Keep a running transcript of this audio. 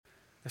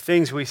The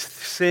things we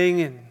sing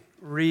and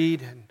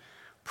read and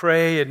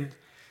pray, and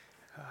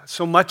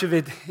so much of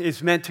it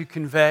is meant to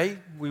convey.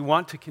 We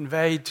want to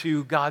convey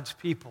to God's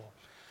people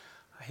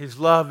His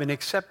love and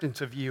acceptance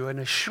of you, an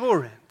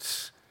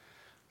assurance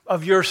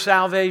of your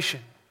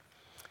salvation.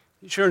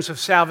 Assurance of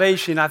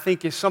salvation, I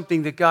think, is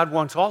something that God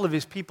wants all of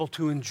His people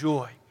to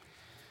enjoy.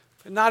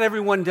 But not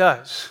everyone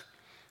does.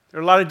 There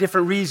are a lot of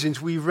different reasons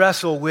we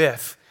wrestle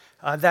with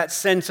that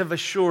sense of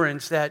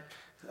assurance, that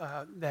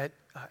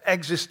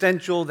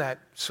existential, that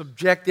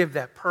subjective,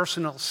 that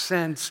personal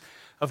sense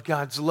of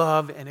God's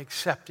love and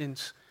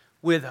acceptance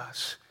with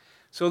us.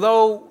 So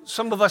though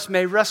some of us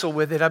may wrestle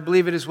with it, I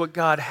believe it is what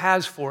God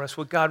has for us,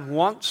 what God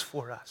wants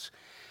for us.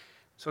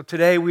 So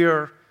today we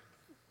are,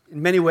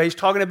 in many ways,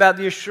 talking about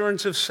the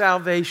assurance of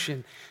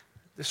salvation.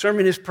 The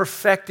sermon is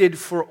perfected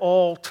for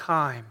all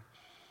time.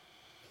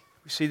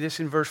 We see this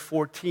in verse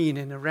 14,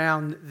 and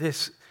around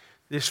this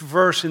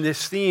verse and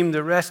this theme,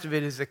 the rest of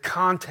it is the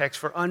context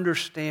for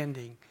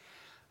understanding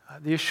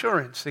the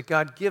assurance that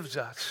God gives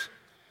us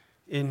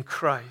in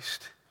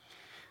Christ.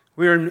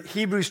 We're in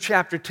Hebrews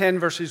chapter 10,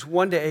 verses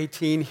 1 to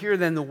 18. Hear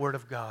then the word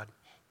of God.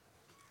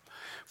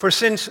 For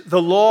since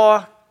the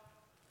law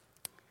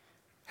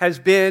has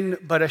been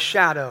but a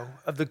shadow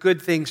of the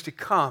good things to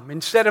come,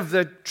 instead of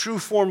the true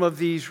form of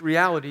these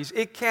realities,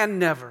 it can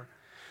never,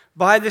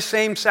 by the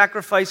same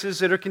sacrifices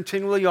that are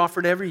continually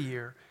offered every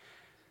year,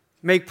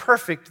 make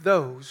perfect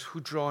those who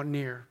draw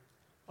near.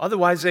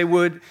 Otherwise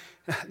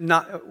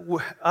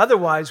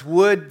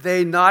would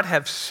they not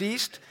have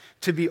ceased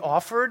to be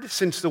offered,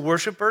 since the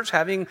worshipers,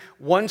 having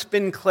once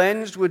been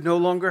cleansed, would no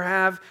longer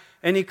have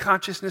any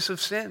consciousness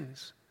of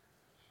sins?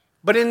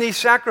 But in these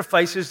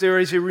sacrifices there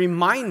is a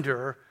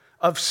reminder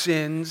of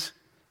sins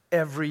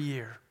every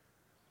year.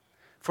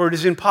 For it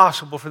is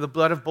impossible for the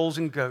blood of bulls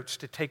and goats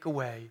to take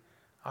away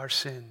our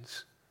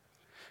sins.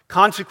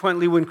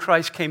 Consequently, when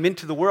Christ came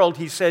into the world,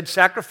 He said,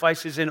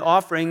 sacrifices and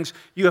offerings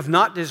you have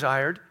not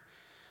desired,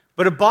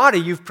 but a body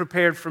you've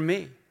prepared for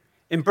me.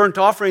 In burnt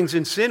offerings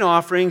and sin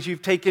offerings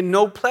you've taken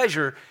no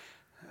pleasure.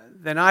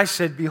 Then I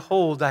said,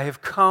 behold, I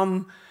have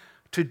come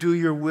to do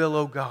your will,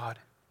 O God,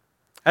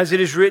 as it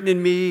is written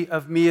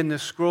of me in the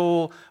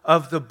scroll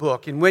of the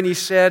book. And when He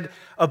said,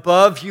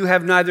 above you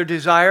have neither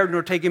desired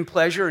nor taken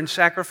pleasure in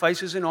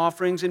sacrifices and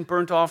offerings and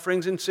burnt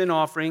offerings and sin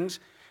offerings,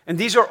 and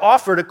these are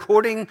offered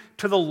according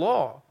to the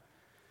law.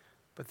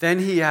 But then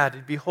He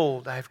added,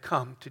 behold, I have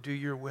come to do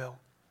your will.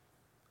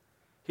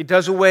 He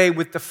does away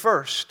with the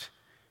first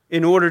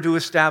in order to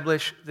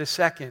establish the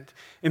second.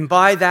 And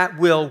by that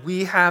will,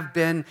 we have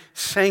been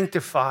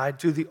sanctified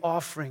through the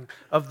offering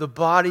of the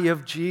body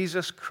of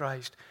Jesus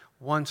Christ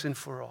once and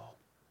for all.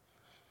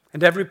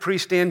 And every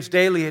priest stands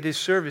daily at his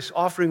service,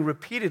 offering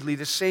repeatedly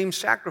the same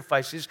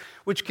sacrifices,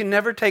 which can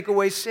never take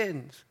away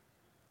sins.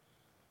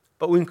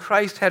 But when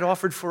Christ had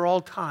offered for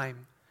all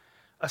time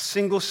a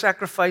single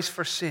sacrifice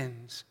for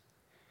sins,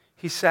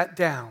 He sat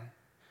down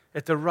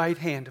at the right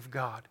hand of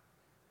God,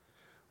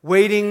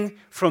 waiting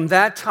from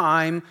that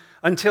time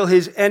until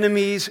His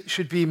enemies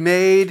should be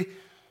made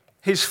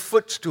His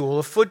footstool,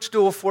 a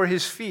footstool for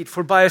His feet.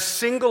 For by a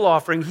single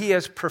offering He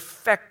has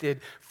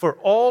perfected for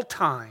all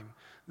time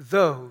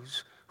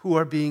those who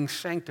are being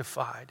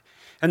sanctified.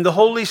 And the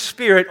Holy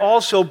Spirit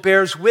also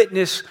bears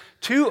witness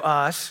to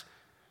us,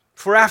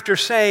 for after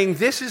saying,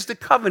 this is the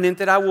covenant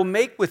that I will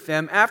make with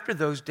them after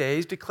those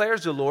days,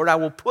 declares the Lord, I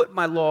will put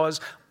my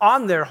laws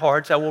on their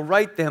hearts, I will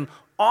write them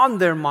on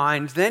their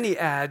minds. Then He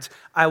adds,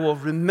 I will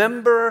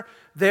remember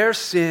their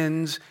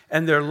sins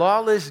and their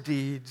lawless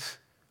deeds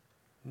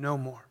no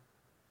more.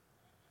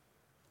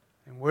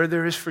 And where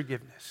there is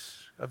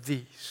forgiveness of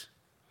these,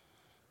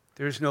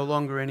 there is no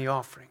longer any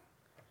offering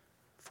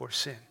for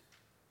sin.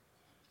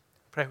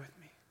 Pray with me.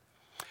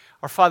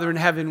 Our Father in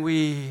heaven,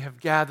 we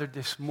have gathered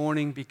this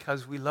morning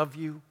because we love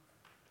You.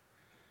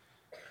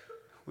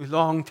 We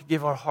long to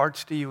give our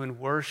hearts to You in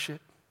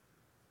worship.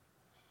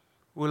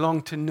 We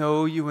long to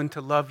know You and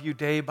to love You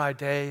day by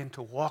day and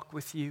to walk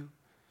with You,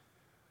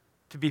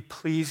 to be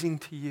pleasing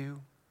to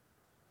You,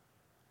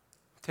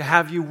 to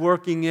have You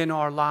working in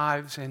our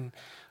lives and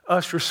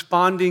us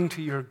responding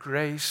to Your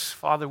grace.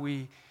 Father,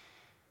 we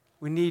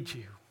need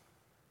You,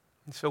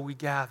 and so we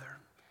gather.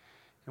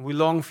 And we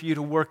long for You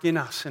to work in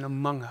us and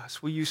among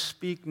us. Will You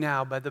speak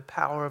now by the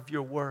power of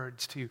Your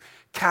words to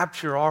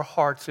capture our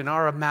hearts and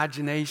our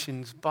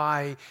imaginations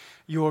by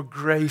Your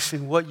grace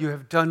and what You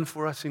have done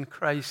for us in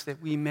Christ,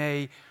 that we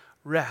may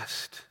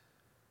rest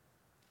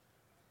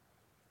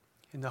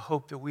in the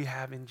hope that we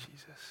have in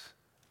Jesus.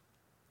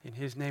 In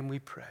His name we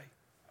pray.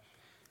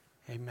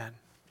 Amen.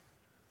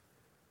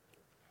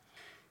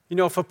 You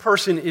know, if a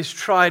person is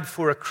tried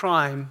for a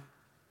crime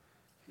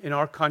in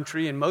our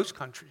country and most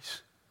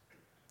countries,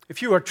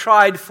 if you are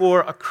tried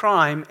for a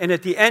crime and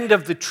at the end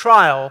of the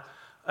trial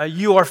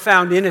you are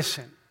found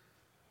innocent,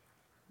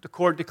 the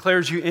court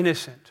declares you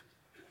innocent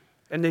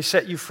and they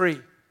set you free.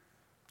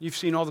 You've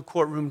seen all the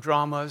courtroom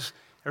dramas.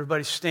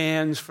 Everybody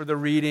stands for the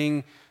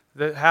reading.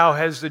 How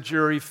has the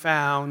jury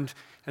found?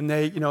 And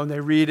they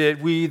read it.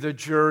 We, the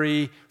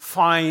jury,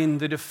 find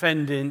the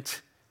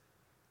defendant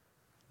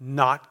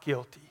not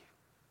guilty.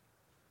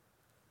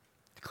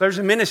 Declares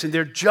them innocent.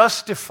 They're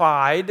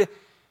justified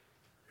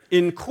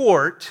in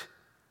court.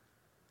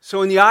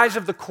 So in the eyes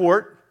of the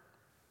court,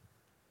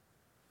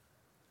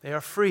 they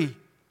are free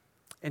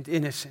and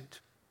innocent.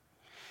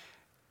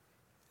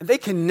 And they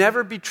can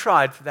never be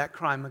tried for that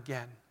crime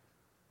again.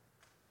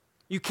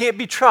 You can't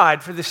be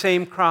tried for the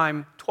same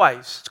crime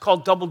twice. It's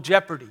called double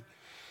jeopardy.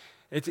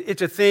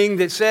 It's a thing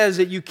that says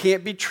that you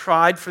can't be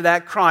tried for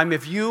that crime.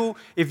 If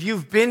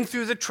you've been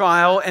through the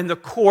trial and the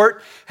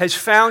court has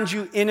found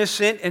you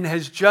innocent and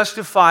has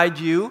justified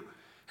you,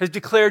 has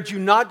declared you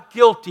not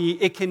guilty,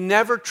 it can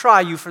never try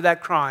you for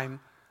that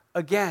crime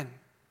again.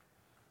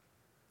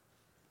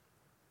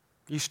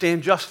 You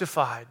stand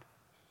justified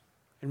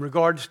in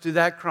regards to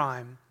that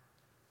crime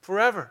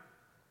forever.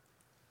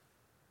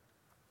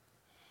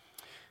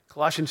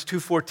 Colossians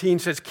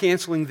 2:14 says,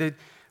 canceling the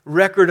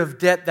record of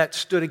debt that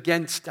stood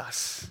against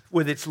us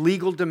with its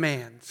legal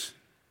demands.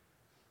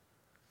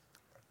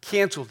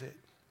 Canceled it.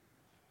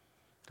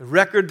 The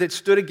record that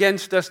stood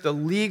against us, the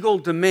legal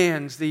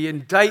demands, the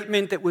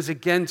indictment that was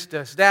against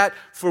us, that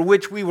for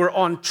which we were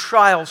on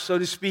trial, so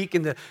to speak,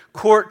 in the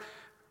court,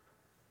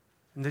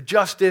 in the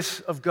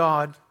justice of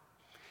God.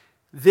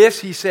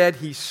 This, he said,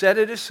 he set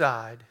it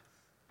aside,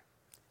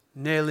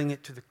 nailing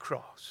it to the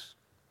cross.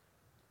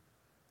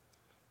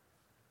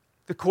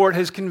 The court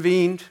has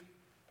convened.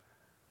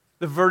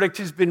 The verdict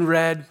has been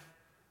read.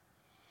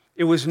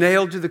 It was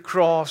nailed to the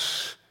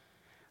cross.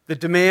 The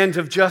demands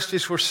of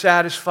justice were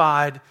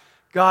satisfied.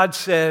 God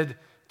said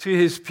to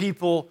his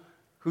people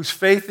whose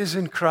faith is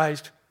in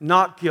Christ,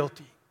 not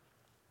guilty.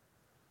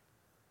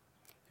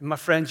 And my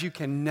friends, you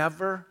can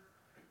never,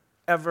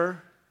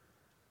 ever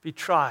be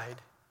tried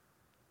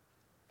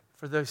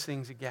for those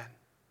things again.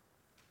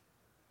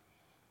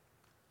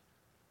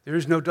 There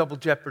is no double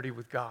jeopardy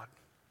with God.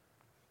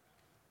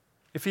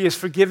 If he has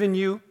forgiven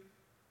you,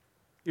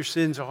 your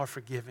sins are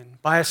forgiven.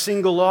 By a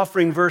single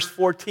offering, verse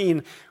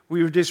 14,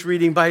 we were just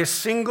reading, by a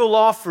single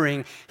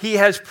offering, he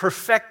has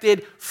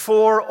perfected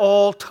for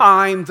all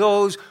time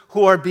those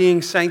who are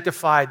being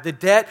sanctified. The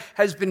debt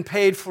has been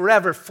paid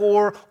forever,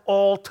 for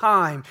all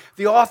time.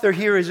 The author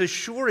here is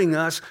assuring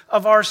us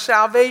of our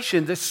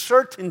salvation, the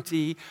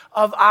certainty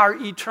of our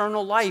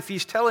eternal life.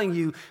 He's telling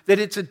you that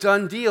it's a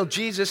done deal.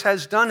 Jesus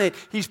has done it.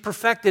 He's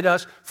perfected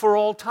us for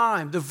all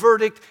time. The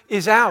verdict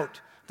is out.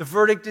 The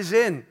verdict is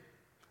in.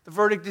 The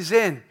verdict is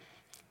in.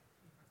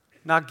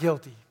 Not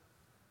guilty.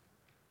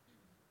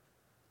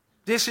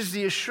 This is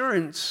the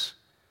assurance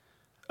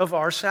of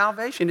our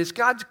salvation. It's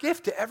God's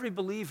gift to every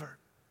believer.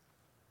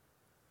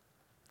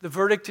 The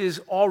verdict has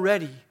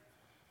already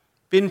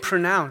been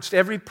pronounced.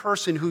 Every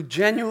person who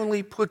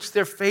genuinely puts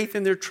their faith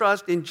and their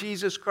trust in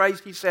Jesus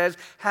Christ, he says,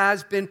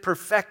 has been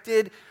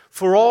perfected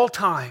for all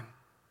time.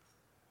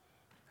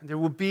 And there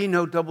will be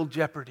no double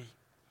jeopardy.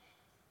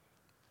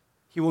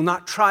 He will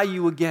not try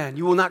you again.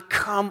 You will not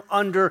come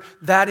under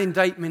that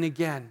indictment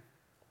again.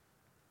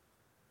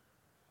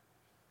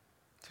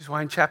 This is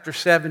why in chapter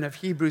 7 of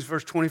Hebrews,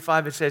 verse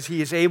 25, it says,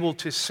 he is able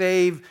to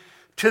save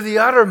to the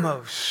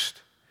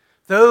uttermost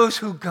those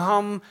who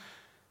come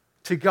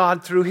to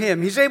God through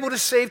him. He's able to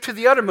save to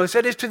the uttermost.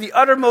 That is, to the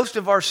uttermost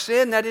of our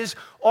sin. That is,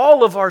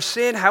 all of our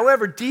sin,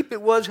 however deep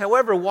it was,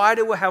 however wide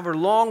it was, however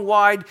long,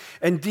 wide,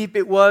 and deep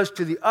it was,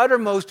 to the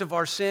uttermost of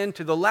our sin,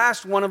 to the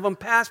last one of them,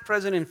 past,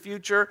 present, and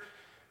future.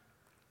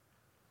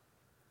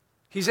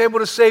 He's able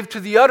to save to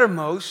the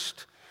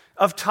uttermost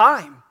of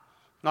time.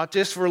 Not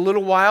just for a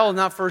little while,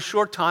 not for a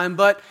short time,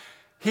 but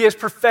he has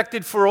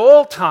perfected for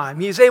all time.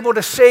 He is able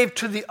to save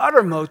to the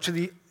uttermost, to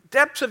the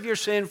depths of your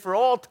sin for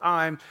all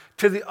time,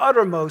 to the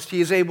uttermost.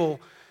 He is able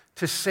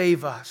to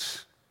save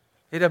us.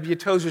 A.W.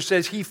 Tozer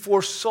says, he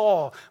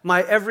foresaw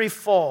my every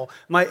fall,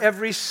 my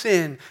every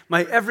sin,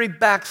 my every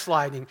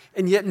backsliding,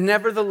 and yet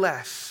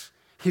nevertheless,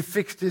 he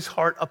fixed his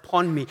heart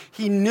upon me.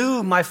 He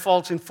knew my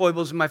faults and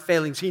foibles and my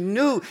failings. He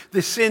knew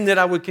the sin that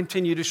I would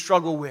continue to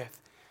struggle with.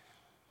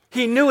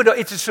 He knew it.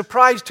 It's a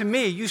surprise to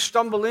me. You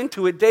stumble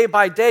into it day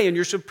by day and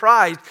you're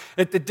surprised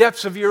at the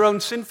depths of your own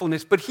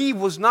sinfulness. But he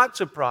was not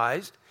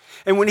surprised.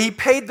 And when he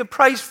paid the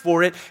price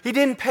for it, he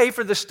didn't pay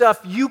for the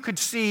stuff you could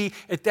see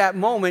at that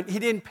moment. He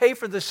didn't pay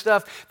for the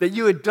stuff that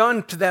you had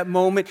done to that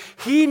moment.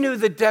 He knew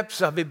the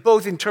depths of it,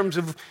 both in terms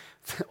of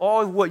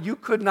all what you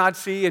could not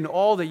see and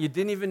all that you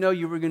didn't even know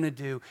you were going to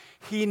do.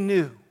 He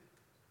knew.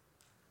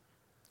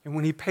 And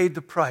when he paid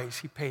the price,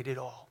 he paid it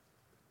all.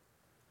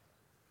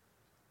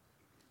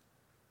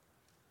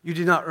 You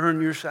did not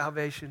earn your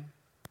salvation.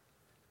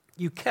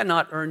 You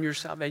cannot earn your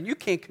salvation. You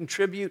can't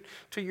contribute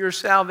to your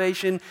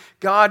salvation.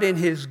 God in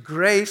his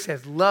grace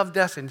has loved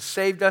us and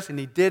saved us, and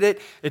he did it,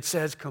 it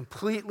says,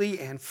 completely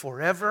and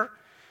forever.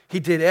 He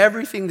did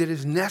everything that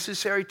is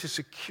necessary to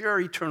secure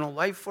eternal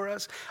life for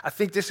us. I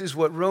think this is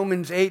what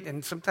Romans 8,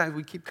 and sometimes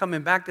we keep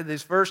coming back to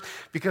this verse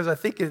because I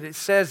think it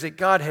says that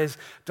God has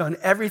done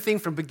everything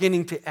from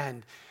beginning to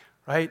end.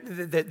 right?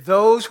 That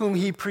those whom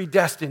he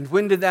predestined,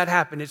 when did that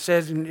happen? It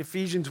says in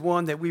Ephesians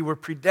 1 that we were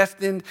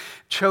predestined,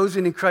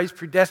 chosen in Christ,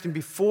 predestined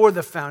before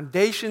the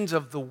foundations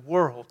of the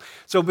world.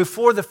 So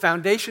before the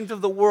foundations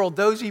of the world,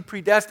 those he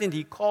predestined,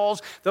 he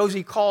calls. Those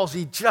he calls,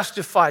 he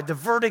justified. The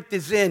verdict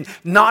is in,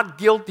 not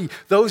guilty.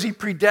 Those he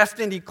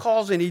predestined, he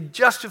calls and he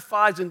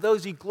justifies, and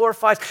those he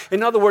glorifies.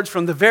 In other words,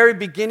 from the very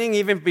beginning,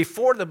 even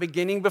before the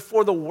beginning,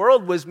 before the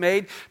world was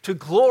made, to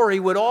glory,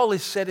 when all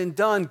is said and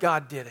done,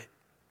 God did it.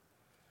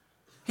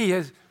 He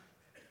has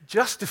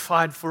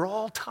justified for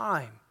all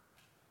time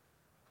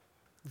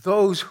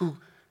those who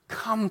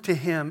come to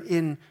him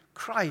in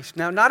Christ.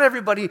 Now, not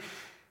every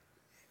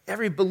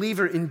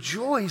believer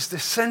enjoys the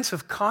sense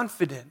of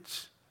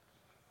confidence.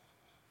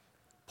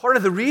 Part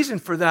of the reason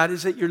for that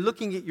is that you're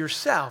looking at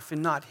yourself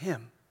and not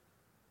him.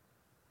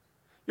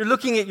 You're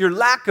looking at your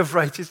lack of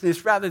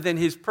righteousness rather than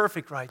his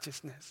perfect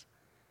righteousness.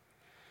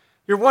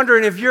 You're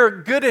wondering if you're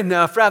good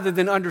enough rather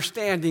than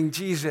understanding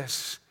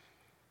Jesus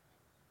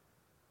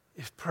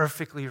is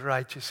perfectly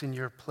righteous in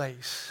your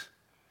place.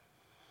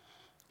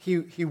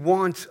 He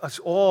wants us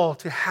all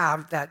to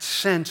have that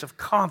sense of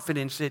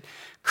confidence that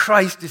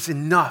Christ is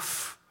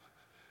enough,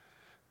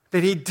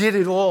 that he did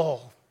it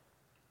all.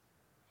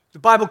 The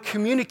Bible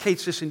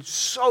communicates this in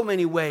so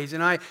many ways,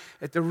 and I,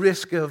 at the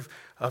risk of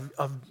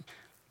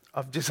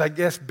just, I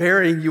guess,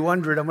 burying you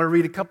under it, I'm going to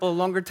read a couple of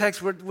longer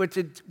texts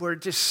where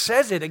it just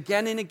says it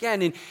again and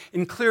again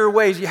in clear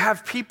ways. You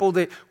have people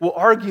that will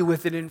argue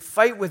with it and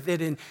fight with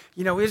it, and,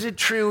 is it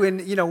true?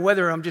 And,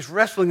 whether I'm just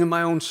wrestling in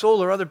my own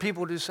soul or other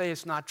people just say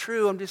it's not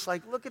true, I'm just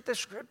like, look at the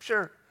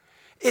scripture.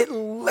 It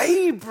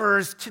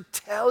labors to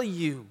tell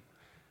you.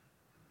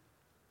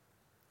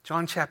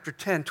 John chapter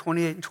 10,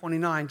 28 and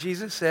 29,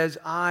 Jesus says,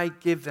 I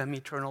give them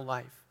eternal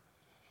life.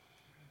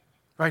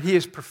 Right? He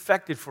is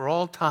perfected for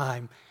all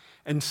time.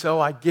 And so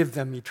I give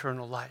them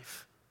eternal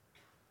life.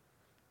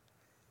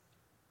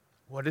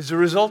 What is the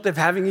result of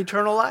having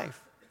eternal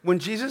life? When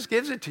Jesus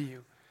gives it to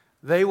you,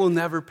 they will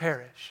never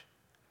perish.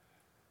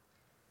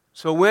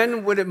 So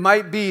when would it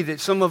might be that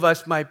some of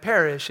us might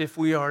perish if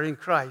we are in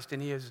Christ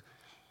and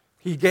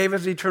he gave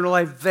us eternal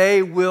life,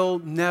 they will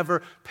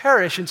never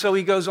perish. And so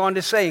he goes on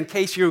to say, in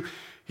case you're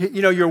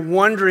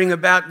wondering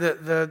about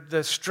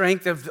the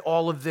strength of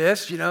all of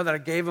this, that I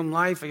gave him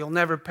life, you'll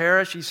never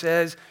perish, he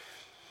says,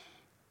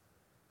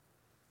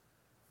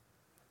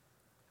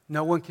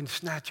 no one can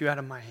snatch you out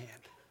of my hand.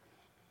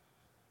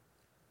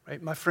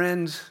 Right, my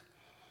friends,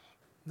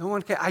 no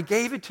one can. I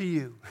gave it to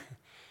you.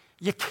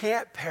 You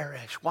can't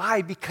perish.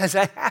 Why? Because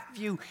I have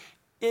you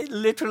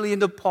literally in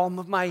the palm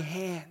of my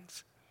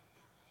hands.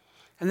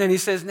 And then he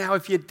says, now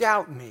if you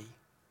doubt me,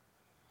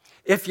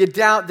 if you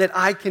doubt that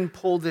I can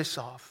pull this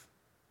off,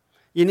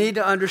 you need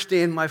to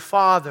understand my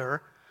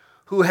Father,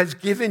 who has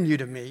given you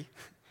to me,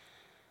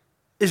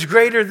 is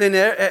greater than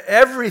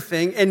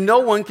everything, and no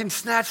one can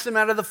snatch them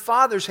out of the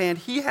Father's hand.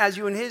 He has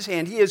you in his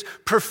hand. He is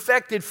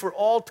perfected for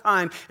all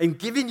time and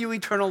giving you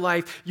eternal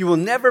life. You will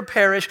never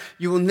perish.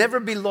 You will never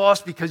be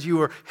lost because you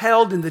are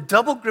held in the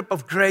double grip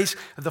of grace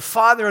of the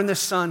Father and the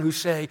Son, who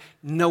say,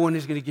 no one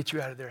is going to get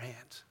you out of their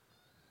hands.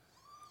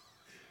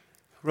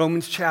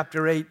 Romans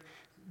chapter 8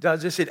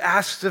 does this. It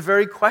asks the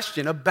very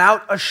question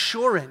about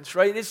assurance,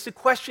 right? It's the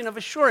question of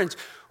assurance.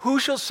 Who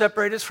shall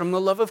separate us from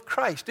the love of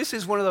Christ? This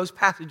is one of those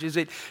passages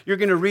that you're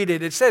going to read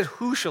it. It says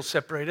who shall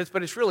separate us,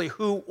 but it's really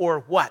who or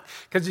what.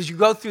 Because as you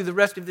go through the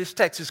rest of this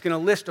text, it's going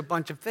to list a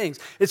bunch of things.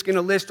 It's going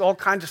to list all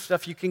kinds of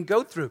stuff you can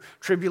go through.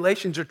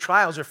 Tribulations or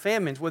trials or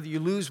famines, whether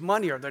you lose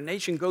money or the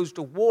nation goes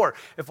to war,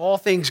 if all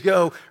things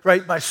go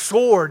right by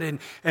sword and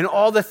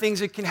all the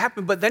things that can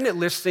happen. But then it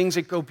lists things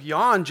that go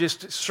beyond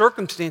just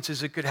circumstances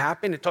that could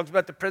happen. It talks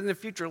about the present and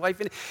future life.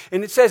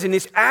 And it says, and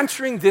it's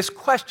answering this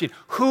question,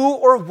 who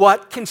or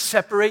what can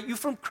separate you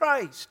from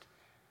Christ?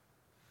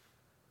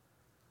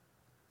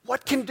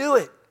 What can do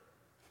it?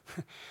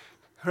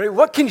 Right?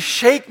 What can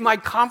shake my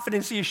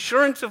confidence, the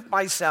assurance of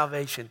my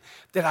salvation,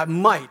 that I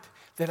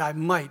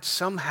might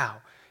somehow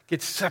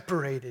get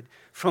separated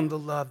from the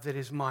love that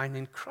is mine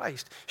in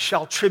Christ?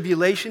 Shall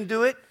tribulation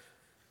do it?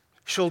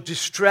 Shall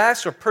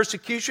distress or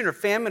persecution or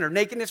famine or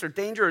nakedness or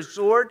danger or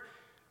sword?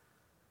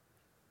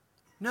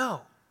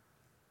 No.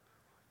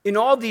 In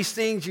all these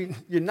things, you're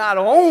not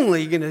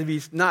only going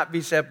to not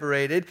be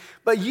separated,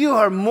 but you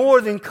are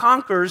more than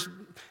conquerors,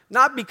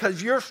 not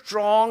because you're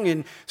strong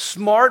and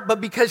smart, but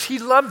because he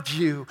loved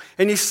you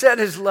and he set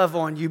his love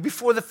on you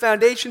before the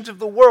foundations of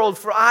the world.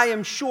 For I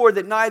am sure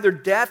that neither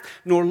death,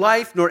 nor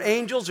life, nor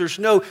angels, there's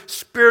no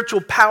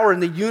spiritual power in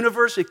the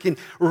universe that can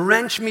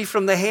wrench me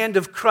from the hand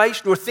of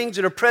Christ, nor things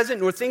that are present,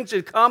 nor things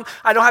that come.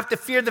 I don't have to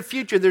fear the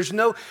future. There's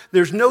no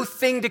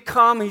thing to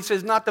come. He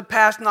says, not the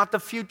past, not the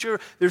future.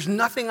 There's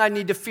nothing I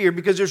need to fear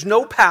because there's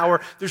no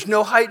power, there's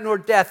no height nor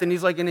depth. And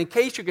he's like, and in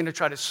case you're going to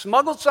try to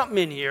smuggle something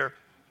in here,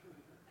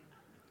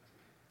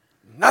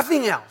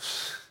 nothing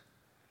else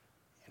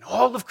in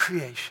all of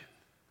creation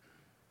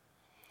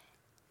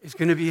is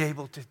going to be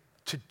able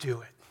to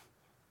do it,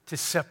 to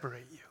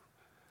separate you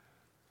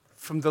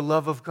from the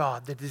love of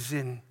God that is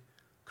in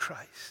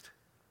Christ.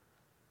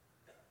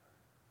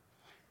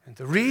 And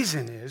the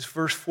reason is,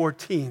 verse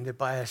 14, that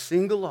by a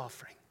single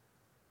offering,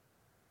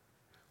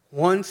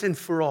 once and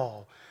for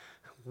all,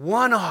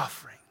 one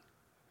offering,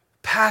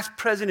 past,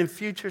 present, and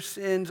future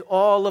sins,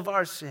 all of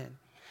our sin,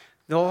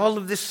 all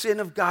of the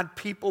sin of God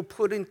people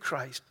put in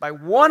Christ, by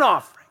one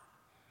offering,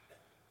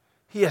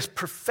 he has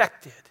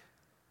perfected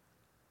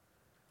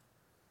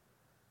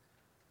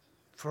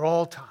for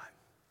all time.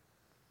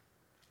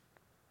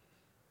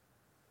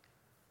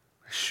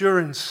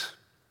 Assurance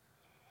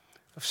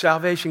of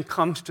salvation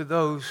comes to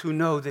those who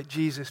know that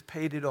Jesus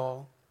paid it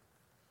all,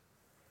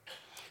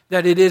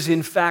 that it is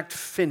in fact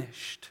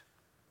finished,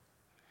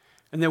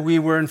 and that we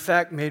were in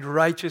fact made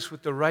righteous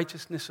with the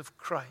righteousness of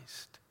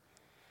Christ.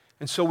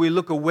 And so we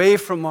look away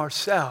from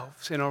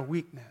ourselves and our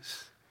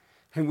weakness,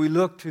 and we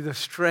look to the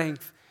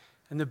strength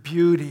and the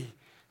beauty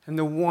and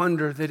the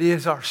wonder that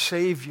is our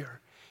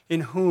Savior,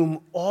 in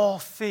whom all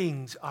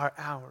things are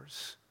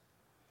ours.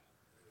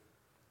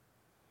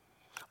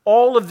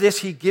 All of this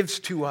he gives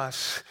to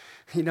us,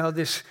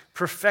 this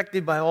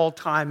perfected by all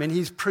time. And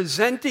he's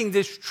presenting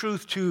this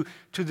truth to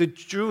the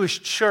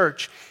Jewish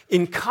church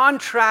in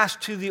contrast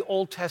to the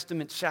Old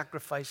Testament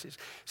sacrifices.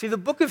 See, the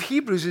book of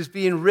Hebrews is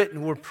being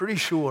written, we're pretty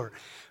sure,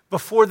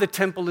 before the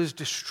temple is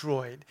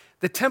destroyed.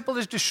 The temple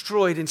is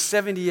destroyed in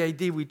 70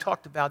 AD. We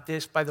talked about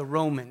this, by the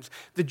Romans.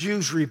 The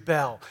Jews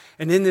rebel.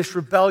 And in this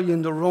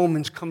rebellion, the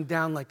Romans come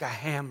down like a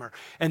hammer.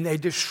 And they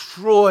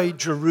destroy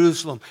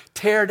Jerusalem,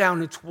 tear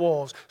down its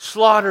walls,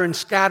 slaughter and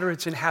scatter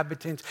its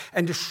inhabitants,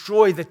 and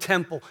destroy the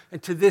temple.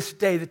 And to this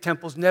day, the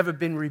temple's never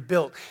been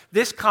rebuilt.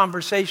 This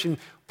conversation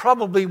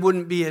probably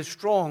wouldn't be as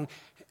strong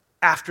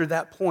after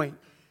that point,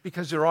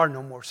 because there are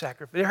no more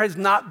sacrifices. There has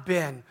not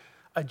been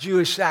a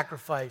Jewish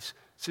sacrifice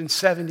since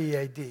 70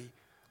 AD,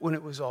 when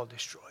it was all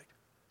destroyed.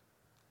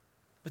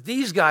 But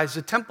these guys,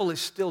 the temple is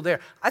still there.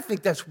 I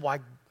think that's why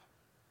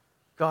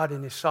God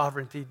in his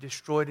sovereignty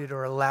destroyed it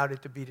or allowed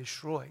it to be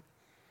destroyed.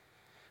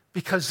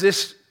 Because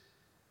this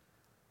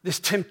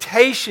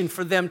temptation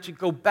for them to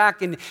go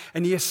back, and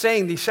he is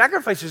saying these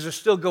sacrifices are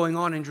still going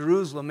on in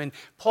Jerusalem, and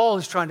Paul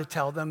is trying to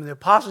tell them, and the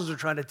apostles are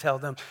trying to tell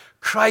them,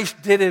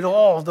 Christ did it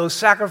all. Those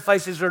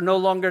sacrifices are no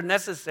longer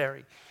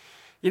necessary.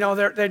 They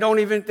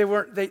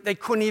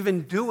couldn't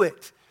even do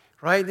it,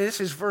 right? This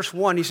is verse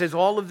 1. He says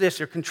all of this,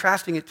 they're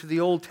contrasting it to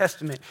the Old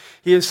Testament.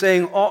 He is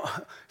saying,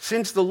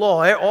 since the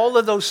law, all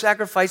of those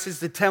sacrifices,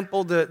 the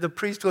temple, the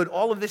priesthood,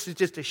 all of this is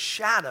just a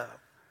shadow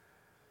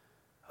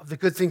of the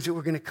good things that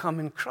were going to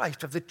come in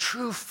Christ, of the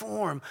true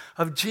form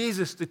of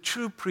Jesus, the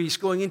true priest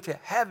going into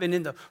heaven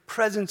in the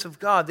presence of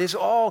God. There's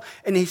all,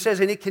 and he says,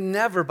 and it can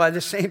never, by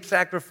the same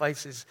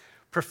sacrifices,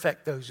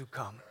 perfect those who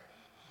come.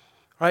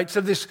 Right?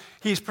 So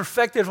he's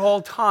perfected all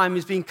time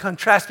is being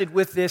contrasted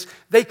with this.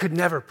 They could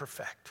never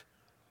perfect.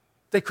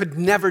 They could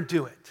never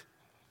do it.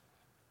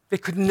 They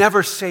could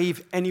never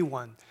save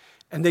anyone.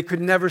 And they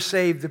could never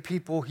save the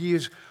people he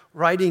is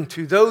writing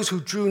to. Those who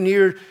drew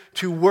near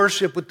to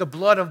worship with the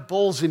blood of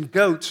bulls and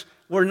goats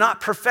were not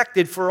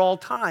perfected for all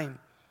time,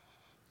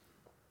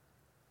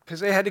 because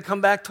they had to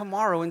come back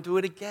tomorrow and do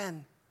it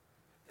again,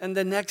 and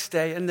the next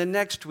day, and the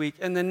next week,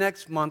 and the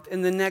next month,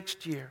 and the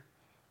next year.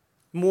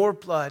 More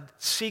blood,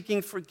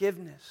 seeking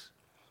forgiveness.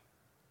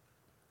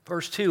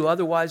 Verse 2,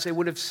 otherwise they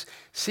would have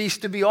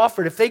ceased to be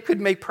offered. If they could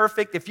make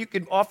perfect, if you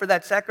could offer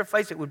that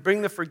sacrifice, it would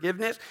bring the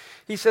forgiveness.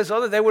 He says,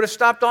 they would have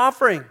stopped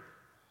offering.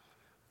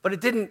 But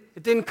it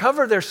didn't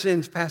cover their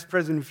sins, past,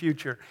 present, and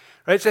future.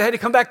 Right? So they had to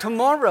come back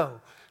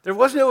tomorrow. There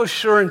was no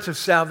assurance of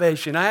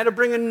salvation. I had to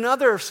bring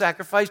another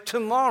sacrifice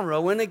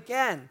tomorrow and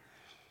again.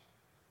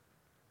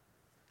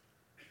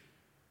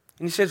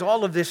 And he says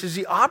all of this is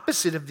the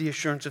opposite of the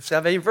assurance of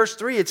salvation. In verse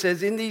 3, it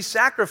says, in these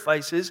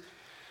sacrifices,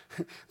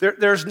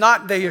 there's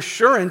not the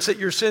assurance that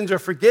your sins are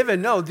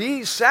forgiven. No,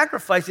 these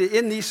sacrifices,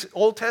 in these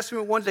Old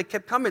Testament ones that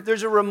kept coming,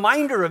 there's a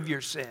reminder of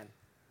your sin.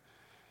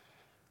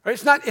 Right?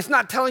 It's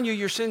not telling you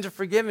your sins are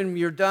forgiven,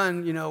 you're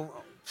done,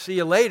 see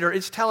you later.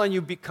 It's telling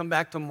you, come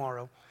back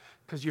tomorrow,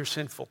 because you're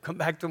sinful. Come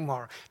back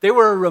tomorrow. They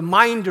were a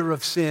reminder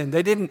of sin.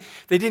 They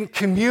didn't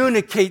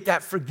communicate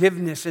that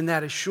forgiveness and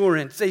that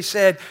assurance. They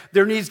said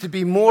there needs to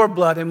be more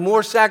blood and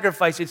more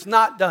sacrifice. It's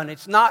not done.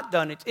 It's not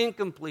done. It's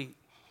incomplete.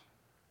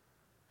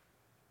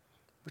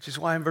 Which is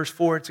why in verse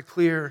 4 it's a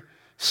clear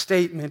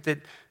statement that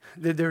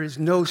there is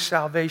no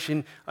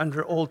salvation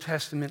under Old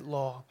Testament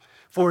law.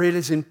 For it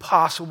is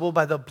impossible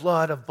by the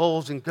blood of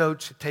bulls and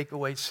goats to take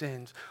away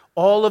sins.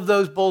 All of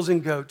those bulls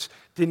and goats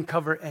didn't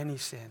cover any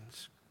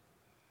sins.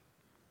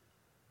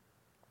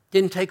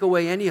 Didn't take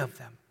away any of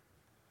them.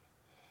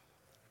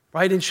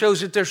 Right? And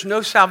shows that there's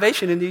no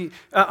salvation in the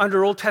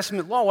under Old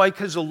Testament law. Why?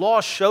 Because the law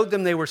showed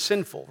them they were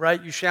sinful.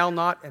 Right? You shall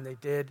not, and they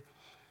did.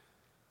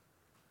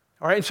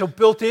 All right? And so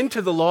built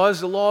into the law is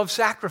the law of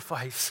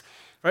sacrifice.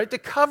 Right? To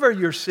cover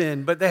your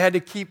sin, but they had to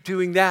keep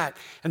doing that.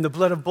 And the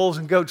blood of bulls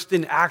and goats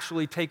didn't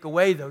actually take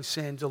away those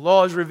sins. The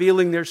law is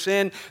revealing their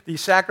sin.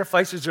 These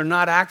sacrifices are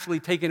not actually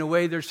taking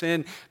away their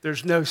sin.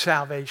 There's no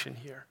salvation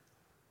here.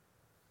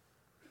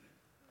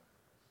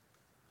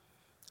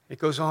 It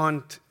goes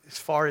on as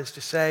far as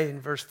to say in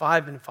verse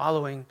 5 and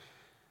following,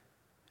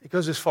 It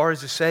goes as far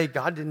as to say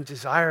God didn't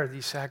desire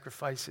these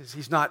sacrifices.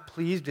 He's not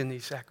pleased in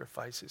these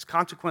sacrifices.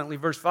 Consequently,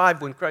 verse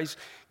 5, when Christ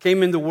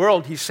came in the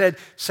world, he said,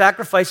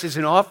 sacrifices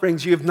and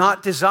offerings you have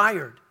not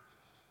desired,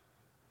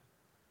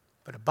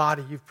 but a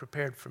body you've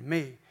prepared for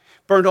me.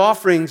 Burnt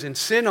offerings and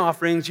sin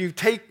offerings, you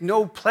take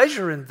no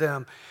pleasure in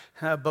them.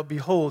 But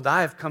behold,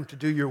 I have come to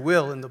do your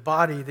will in the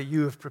body that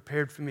you have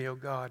prepared for me, O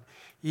God,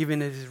 even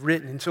as is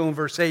written. And so in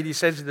verse 8, he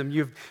says to them,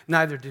 you've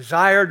neither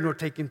desired nor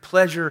taken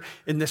pleasure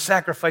in the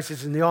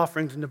sacrifices and the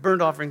offerings and the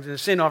burnt offerings and the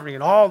sin offering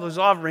and all those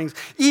offerings,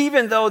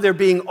 even though they're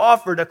being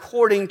offered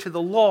according to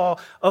the law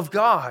of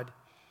God.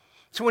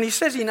 So when he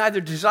says he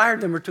neither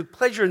desired them or took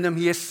pleasure in them,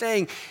 he is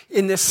saying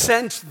in the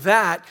sense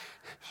that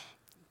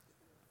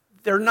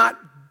they're not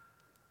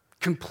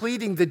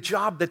completing the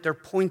job that they're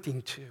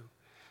pointing to.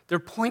 They're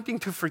pointing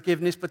to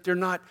forgiveness, but they're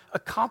not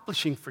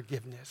accomplishing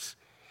forgiveness.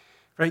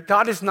 Right?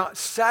 God is not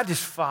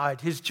satisfied.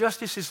 His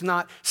justice is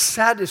not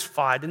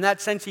satisfied. In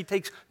that sense, he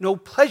takes no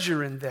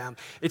pleasure in them.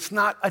 It's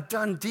not a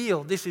done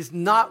deal. This is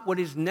not what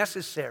is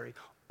necessary,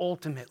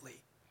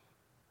 ultimately.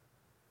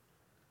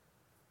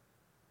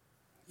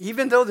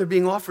 Even though they're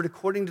being offered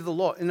according to the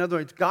law. In other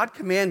words, God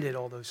commanded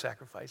all those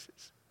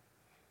sacrifices.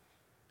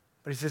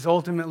 But he says,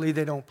 ultimately,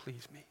 they don't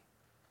please me.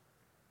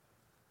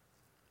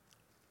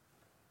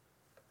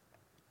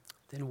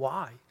 Then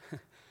why?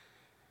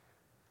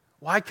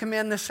 Why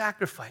command the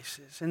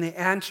sacrifices? And the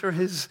answer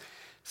is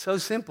so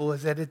simple,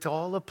 is that it's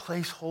all a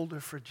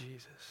placeholder for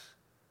Jesus.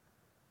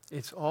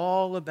 It's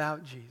all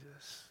about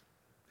Jesus.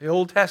 The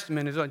Old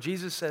Testament is on,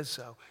 Jesus says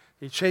so.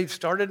 He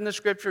started in the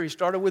Scripture, he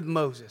started with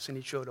Moses, and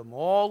he showed him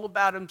all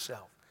about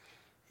himself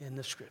in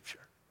the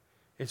Scripture.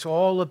 It's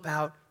all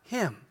about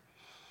him,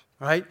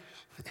 right?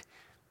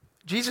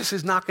 Jesus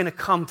is not going to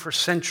come for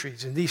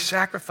centuries, and these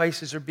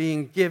sacrifices are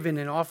being given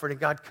and offered, and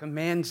God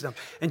commands them.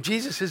 And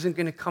Jesus isn't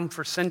going to come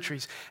for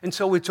centuries. And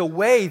so it's a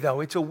way,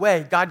 though. It's a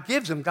way. God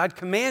gives them. God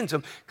commands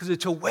them, because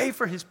it's a way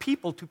for his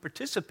people to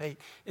participate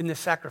in the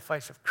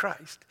sacrifice of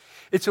Christ.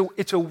 It's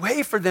a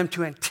way for them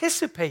to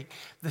anticipate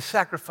the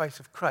sacrifice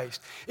of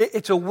Christ.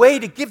 It's a way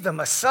to give them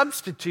a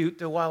substitute,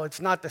 that while it's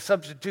not the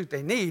substitute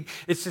they need,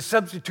 it's the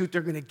substitute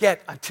they're going to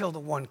get until the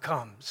one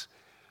comes.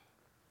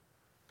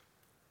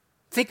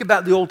 Think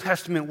about the Old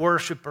Testament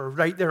worshiper,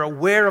 right? They're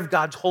aware of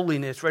God's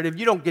holiness, right? If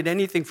you don't get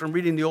anything from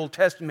reading the Old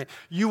Testament,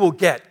 you will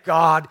get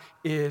God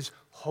is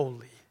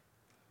holy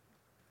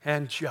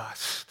and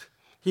just.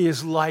 He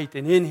is light,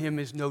 and in him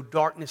is no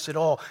darkness at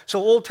all.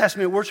 So Old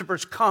Testament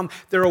worshipers come,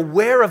 they're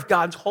aware of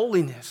God's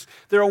holiness.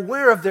 They're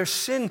aware of their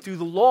sin through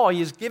the law. He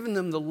has given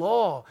them the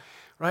law,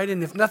 right?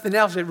 And if nothing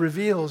else, it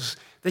reveals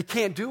they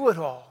can't do it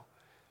all,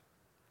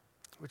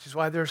 which is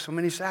why there are so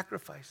many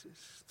sacrifices.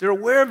 They're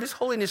aware of his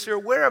holiness. They're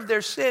aware of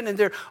their sin, and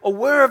they're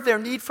aware of their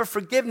need for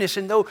forgiveness.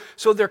 And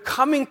so they're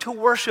coming to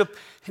worship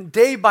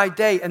day by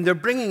day, and they're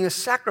bringing a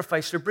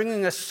sacrifice. They're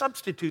bringing a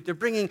substitute. They're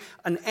bringing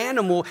an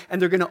animal,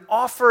 and they're going to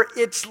offer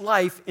its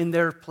life in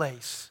their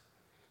place.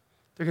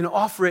 They're going to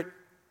offer it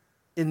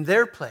in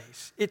their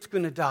place. It's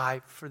going to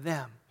die for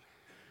them.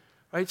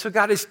 Right? So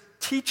God is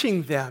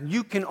teaching them,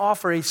 you can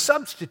offer a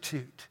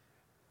substitute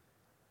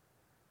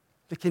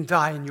that can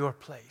die in your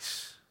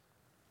place.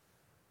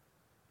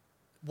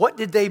 What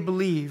did they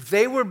believe?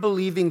 They were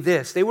believing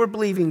this. They were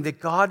believing that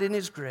God in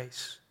his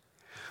grace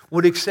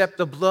would accept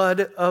the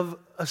blood of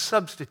a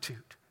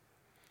substitute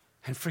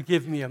and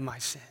forgive me of my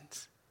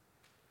sins.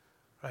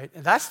 Right?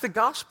 And that's the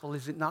gospel,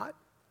 is it not?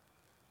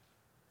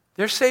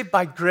 They're saved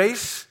by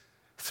grace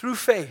through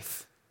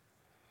faith.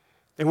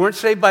 They weren't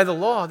saved by the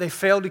law. They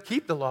failed to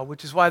keep the law,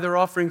 which is why they're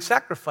offering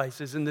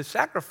sacrifices. And the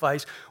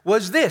sacrifice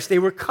was this. They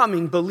were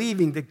coming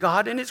believing that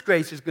God in his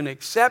grace is going to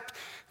accept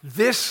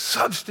this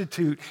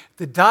substitute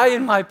to die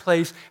in my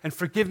place and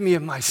forgive me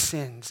of my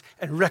sins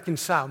and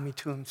reconcile me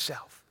to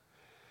himself.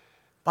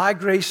 By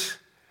grace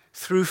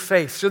through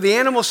faith. So the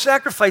animal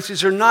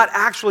sacrifices are not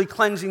actually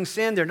cleansing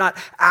sin. They're not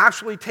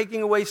actually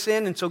taking away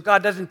sin. And so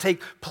God doesn't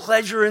take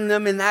pleasure in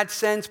them in that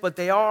sense, but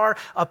they are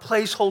a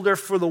placeholder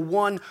for the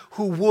one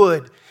who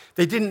would.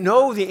 They didn't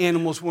know the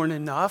animals weren't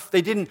enough.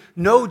 They didn't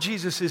know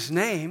Jesus'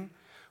 name,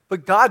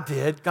 but God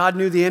did. God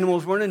knew the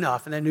animals weren't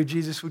enough, and they knew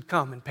Jesus would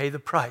come and pay the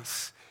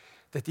price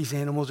that these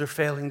animals are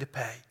failing to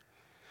pay.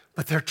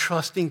 But they're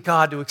trusting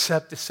God to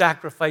accept the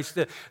sacrifice,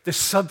 the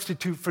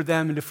substitute for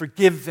them, and to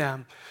forgive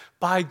them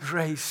by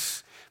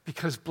grace,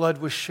 because blood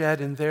was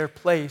shed in their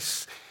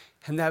place,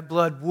 and that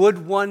blood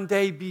would one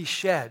day be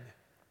shed.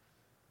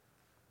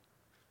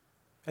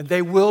 And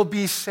they will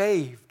be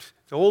saved.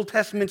 The Old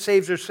Testament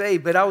saves are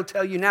saved, but I will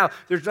tell you now,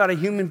 there's not a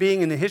human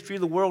being in the history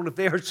of the world, if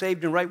they are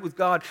saved and right with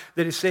God,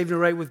 that is saved and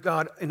right with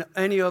God in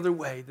any other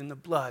way than the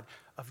blood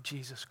of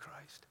Jesus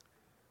Christ.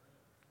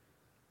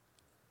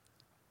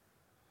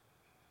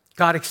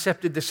 God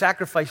accepted the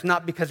sacrifice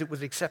not because it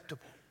was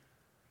acceptable,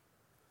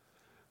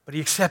 but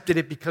he accepted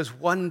it because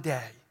one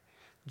day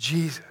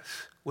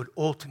Jesus would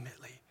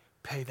ultimately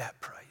pay that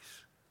price.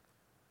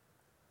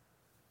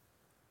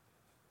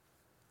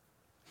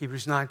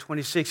 Hebrews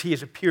 9:26, he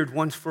has appeared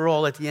once for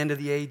all at the end of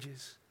the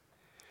ages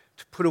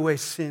to put away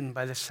sin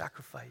by the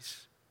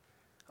sacrifice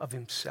of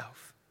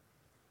himself.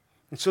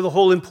 And so the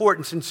whole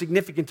importance and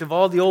significance of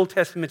all the Old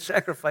Testament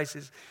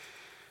sacrifices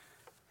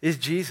is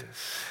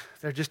Jesus.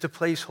 They're just a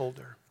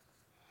placeholder.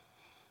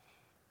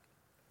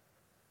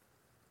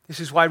 This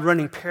is why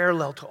running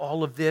parallel to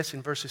all of this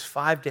in verses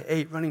 5 to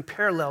 8, running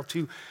parallel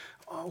to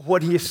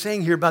what he is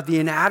saying here about the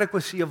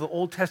inadequacy of the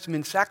Old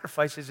Testament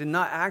sacrifices and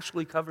not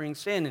actually covering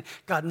sin and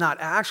God not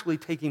actually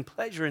taking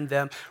pleasure in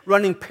them,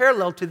 running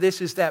parallel to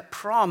this is that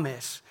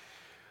promise,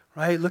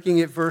 right? Looking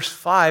at verse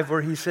 5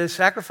 where he says,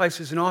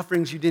 sacrifices and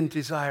offerings you didn't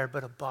desire,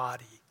 but a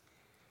body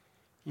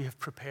you have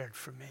prepared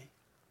for me.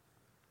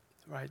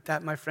 Right?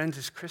 That, my friends,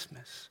 is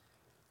Christmas.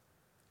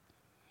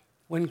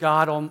 When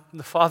God,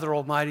 the Father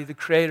Almighty, the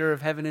creator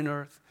of heaven and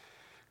earth,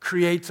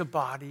 creates a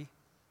body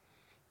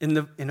in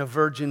a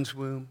virgin's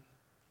womb.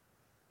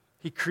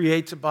 He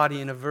creates a body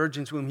in a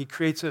virgin's womb. He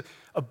creates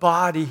a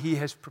body he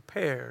has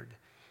prepared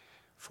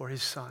for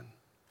his Son.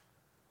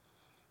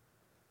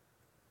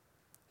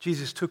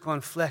 Jesus took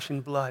on flesh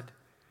and blood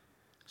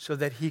so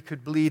that he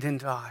could bleed and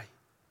die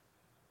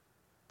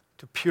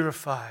to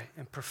purify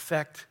and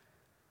perfect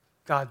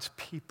God's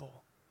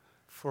people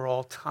for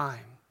all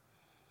time.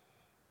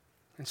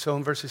 And so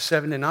in verses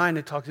 7 to 9,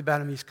 it talks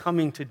about him. He's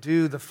coming to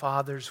do the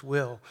Father's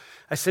will.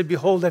 I said,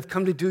 behold, I've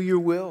come to do your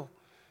will.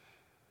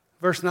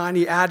 Verse 9,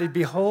 he added,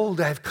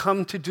 behold, I have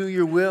come to do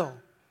your will.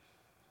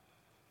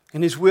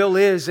 And his will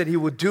is that he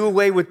would do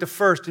away with the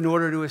first in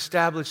order to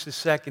establish the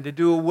second, to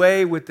do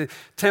away with the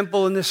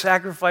temple and the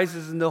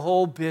sacrifices and the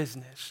whole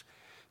business,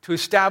 to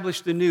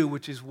establish the new,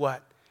 which is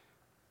what?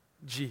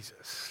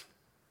 Jesus,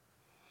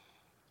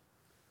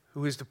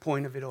 who is the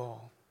point of it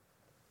all.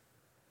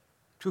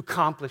 To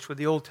accomplish what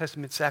the Old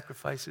Testament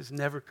sacrifices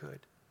never could.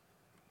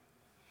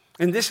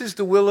 And this is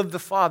the will of the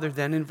Father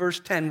then in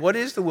verse 10. What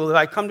is the will?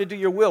 I come to do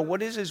your will.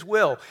 What is his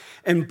will?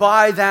 And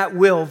by that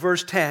will,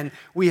 verse 10,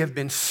 we have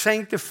been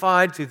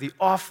sanctified through the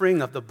offering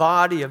of the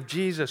body of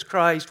Jesus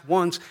Christ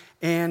once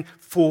and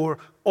for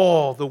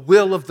all. The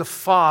will of the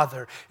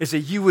Father is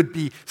that you would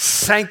be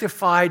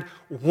sanctified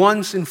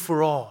once and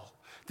for all.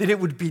 That it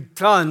would be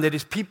done, that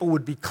his people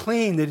would be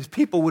clean, that his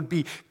people would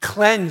be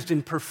cleansed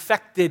and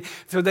perfected,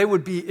 so they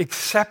would be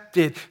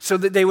accepted, so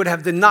that they would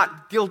have the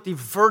not guilty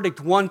verdict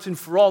once and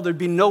for all. There'd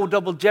be no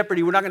double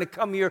jeopardy. We're not going to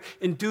come here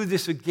and do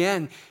this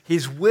again.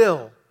 His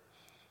will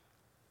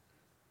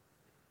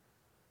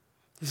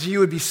is you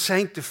would be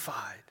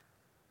sanctified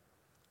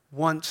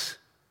once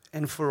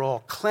and for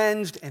all,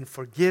 cleansed and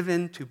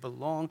forgiven to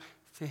belong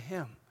to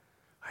him.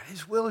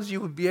 His will is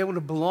you would be able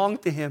to belong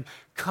to him,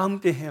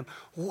 come to him,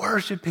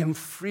 worship him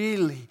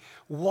freely,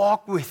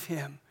 walk with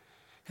him.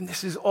 And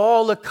this is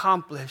all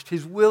accomplished.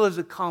 His will is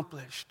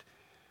accomplished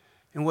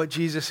in what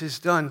Jesus has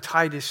done.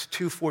 Titus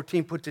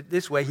 2:14 puts it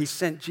this way. He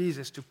sent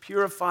Jesus to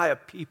purify a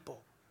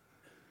people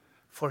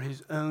for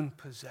his own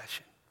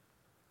possession.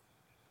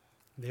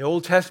 The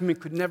Old Testament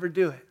could never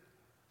do it.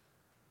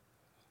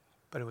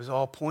 But it was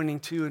all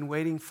pointing to and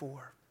waiting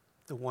for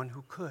the one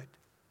who could.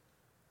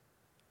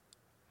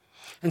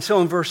 And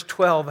so in verse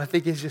 12, I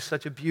think it's just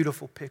such a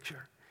beautiful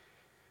picture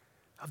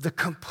of the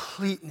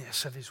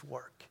completeness of his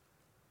work.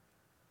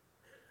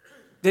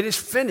 That is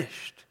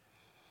finished.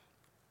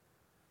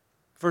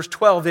 Verse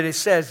 12, that it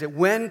says that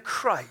when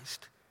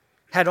Christ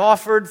had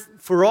offered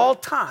for all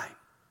time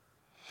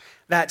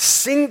that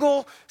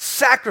single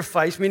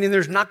sacrifice, meaning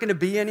there's not going to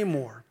be any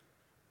more,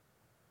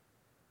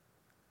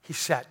 he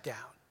sat down.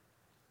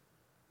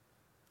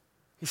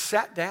 He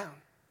sat down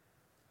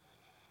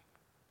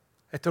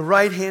at the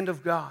right hand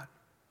of God.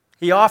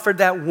 He offered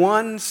that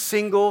one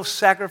single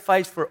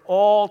sacrifice for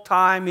all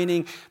time,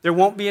 meaning there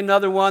won't be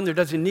another one. There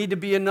doesn't need to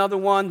be another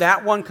one.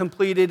 That one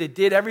completed. It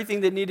did everything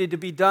that needed to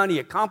be done. He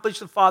accomplished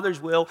the Father's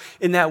will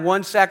in that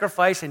one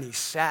sacrifice, and he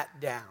sat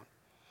down.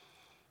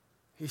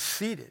 He's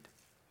seated.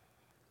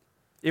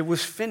 It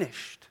was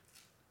finished.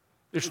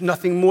 There's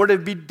nothing more to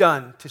be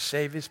done to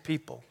save his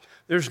people.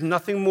 There's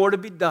nothing more to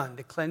be done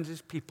to cleanse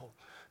his people.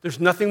 There's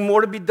nothing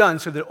more to be done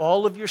so that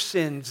all of your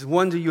sins, the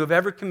ones that you have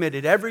ever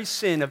committed, every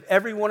sin of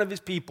every one of his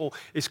people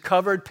is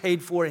covered,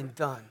 paid for, and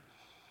done.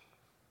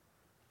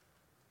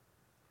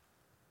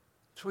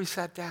 So he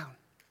sat down,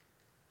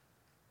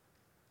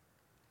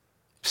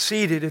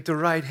 seated at the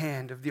right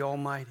hand of the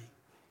Almighty.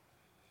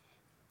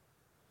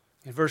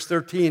 In verse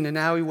 13, and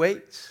now he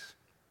waits.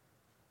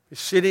 He's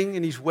sitting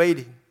and he's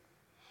waiting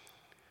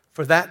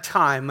for that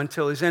time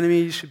until his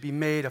enemies should be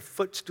made a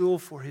footstool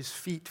for his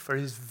feet, for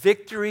his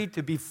victory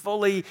to be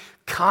fully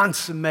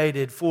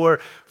consummated, for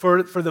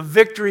the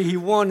victory he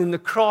won in the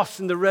cross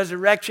and the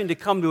resurrection to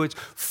come to its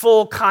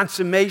full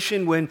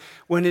consummation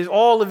when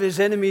all of his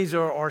enemies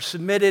are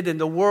submitted and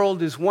the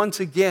world is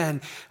once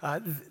again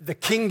the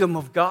kingdom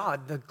of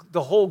God,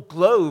 the whole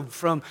globe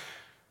from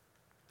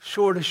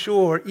shore to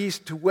shore,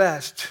 east to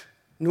west,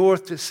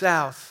 north to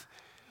south.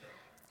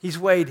 He's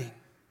waiting.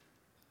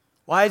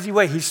 Why is he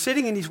waiting? He's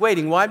sitting and he's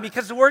waiting. Why?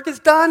 Because the work is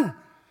done.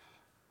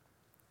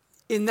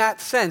 In that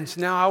sense,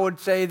 now I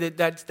would say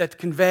that's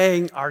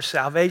conveying our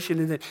salvation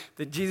and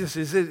that Jesus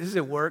is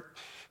at work,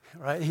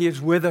 right? He is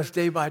with us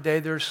day by day.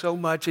 There's so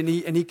much, and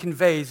he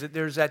conveys that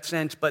there's that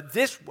sense. But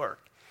this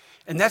work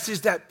And that's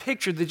just that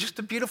picture, just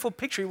a beautiful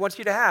picture he wants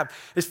you to have.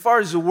 As far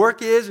as the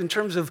work is, in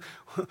terms of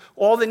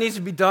all that needs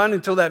to be done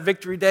until that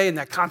victory day and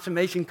that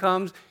consummation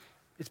comes,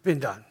 it's been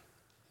done.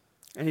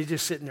 And he's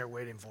just sitting there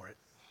waiting for it.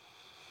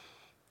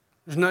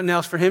 There's nothing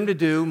else for him to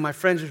do. My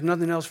friends, there's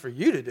nothing else for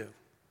you to do.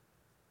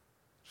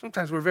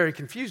 Sometimes we're very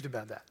confused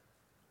about that.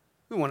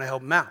 We want to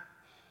help him out.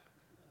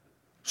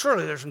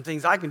 Surely there's some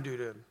things I can do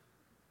to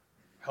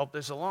help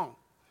this along,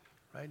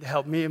 right? To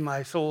help me and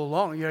my soul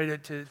along,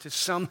 to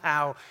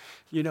somehow,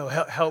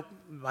 help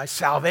my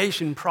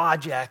salvation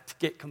project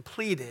get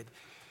completed.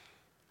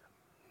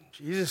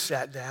 Jesus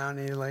sat down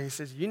and he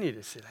says, you need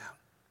to sit down.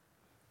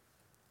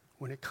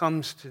 When it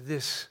comes to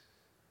this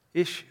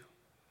issue.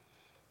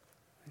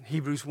 In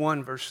Hebrews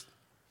 1, verse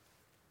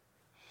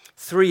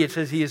 3, it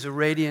says, he is the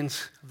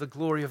radiance of the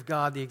glory of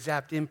God, the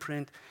exact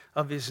imprint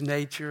of his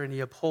nature, and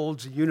he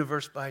upholds the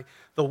universe by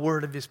the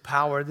word of his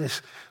power.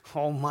 This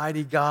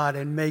almighty God,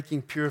 and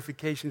making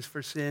purifications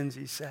for sins,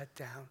 he sat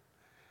down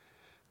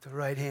at the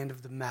right hand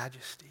of the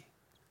majesty.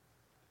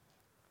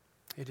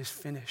 It is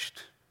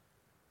finished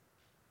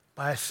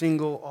by a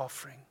single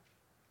offering.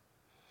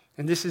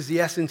 And this is the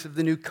essence of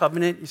the new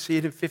covenant. You see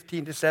it in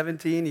 15 to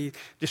 17. He's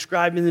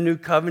describing the new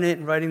covenant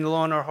and writing the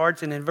law in our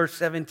hearts. And in verse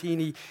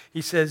 17,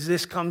 he says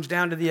this comes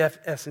down to the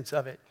essence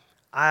of it.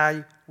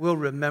 I will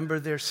remember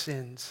their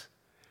sins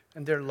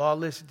and their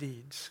lawless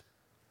deeds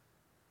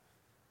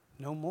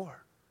no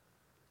more.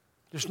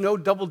 There's no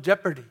double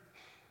jeopardy.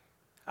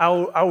 I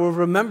will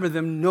remember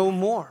them no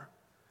more.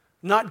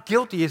 Not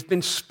guilty has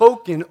been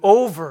spoken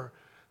over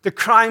the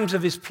crimes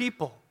of his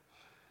people.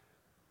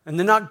 And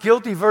the not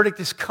guilty verdict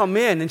has come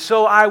in. And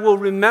so I will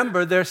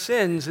remember their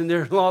sins and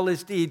their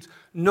lawless deeds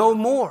no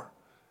more.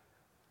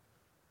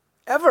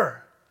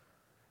 Ever.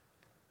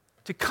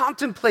 To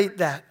contemplate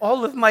that,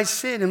 all of my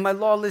sin and my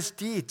lawless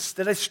deeds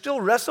that I still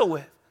wrestle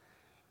with.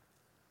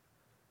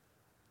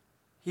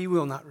 He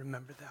will not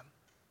remember them.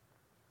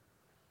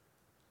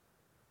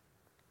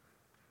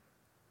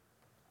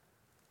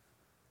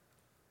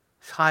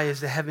 As high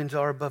as the heavens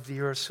are above the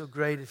earth, so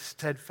great is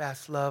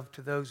steadfast love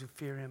to those who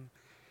fear him.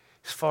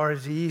 As far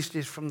as the east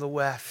is from the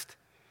west.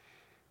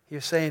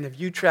 He's saying if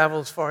you travel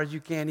as far as you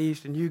can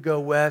east and you go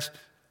west,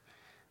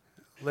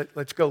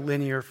 let's go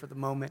linear for the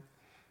moment.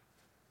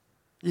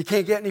 You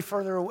can't get any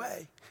further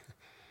away.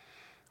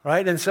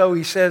 Right? And so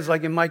he says,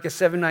 like in Micah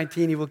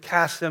 7:19, he will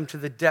cast them to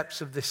the depths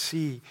of the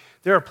sea.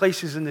 There are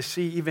places in the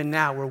sea even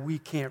now where we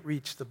can't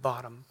reach the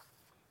bottom.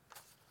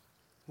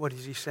 What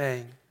is he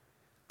saying?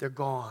 They're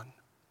gone.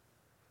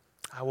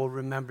 I will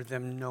remember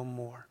them no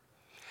more.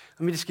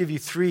 Let me just give you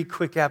 3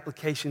 quick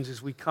applications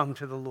as we come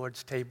to the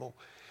Lord's table.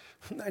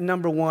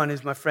 Number 1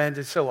 is, my friends,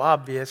 it's so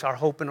obvious. Our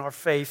hope and our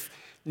faith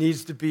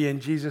needs to be in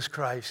Jesus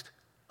Christ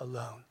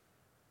alone.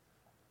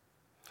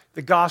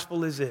 The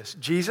gospel is this: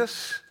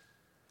 Jesus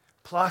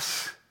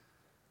plus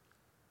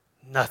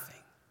nothing.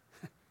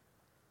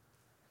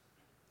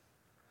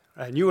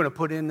 Right, and you want to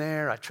put in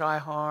there, I try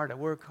hard, I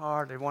work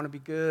hard, I want to be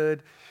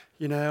good.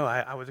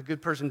 I was a good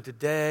person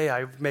today.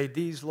 I've made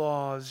these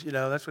laws.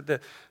 That's what the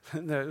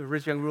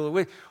rich young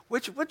ruler.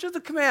 Which of the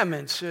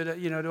commandments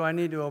should do I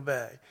need to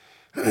obey?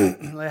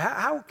 Like,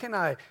 how can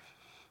I?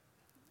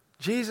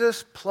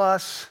 Jesus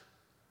plus,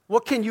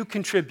 what can you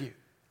contribute?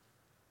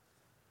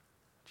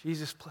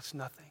 Jesus plus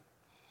nothing.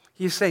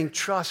 He's saying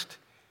trust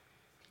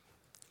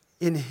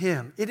in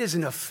him. It is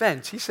an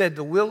offense. He said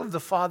the will of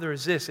the Father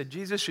is this, that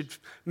Jesus should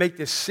make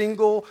this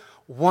single,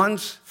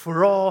 once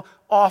for all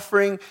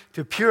offering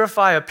to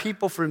purify a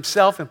people for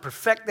himself and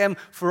perfect them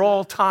for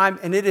all time.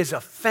 And it is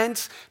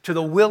offense to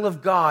the will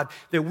of God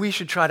that we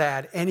should try to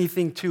add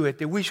anything to it,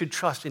 that we should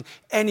trust in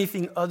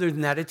anything other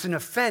than that. It's an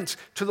offense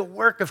to the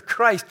work of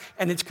Christ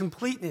and its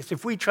completeness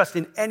if we trust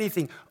in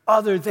anything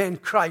other than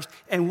Christ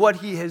and what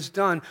he has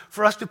done.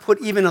 For us to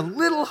put even a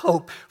little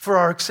hope for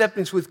our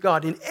acceptance with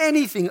God in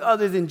anything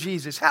other than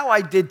Jesus, how I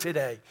did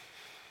today,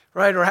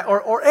 right,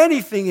 or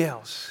anything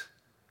else.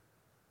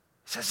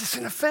 He says it's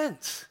an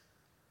offense.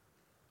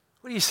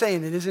 What are you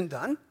saying? It isn't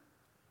done?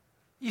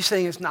 You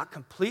saying it's not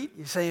complete?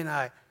 You saying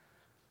I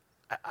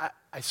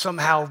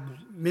somehow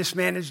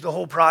mismanaged the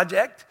whole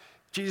project?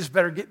 Jesus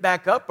better get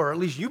back up, or at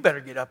least you better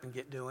get up and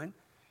get doing.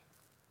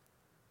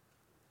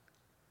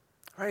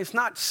 Right? It's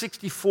not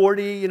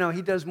 60-40,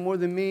 he does more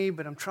than me,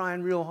 but I'm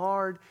trying real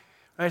hard.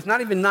 Right? It's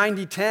not even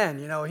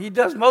 90-10, he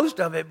does most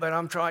of it, but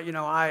I'm trying,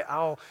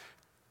 I'll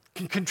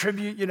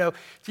contribute,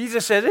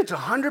 Jesus says it's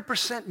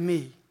 100%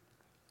 me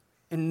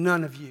and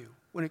none of you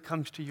when it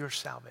comes to your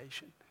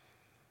salvation.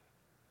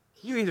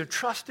 You either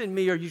trust in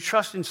me or you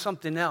trust in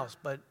something else,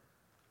 but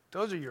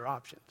those are your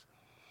options.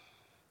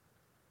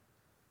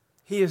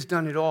 He has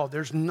done it all.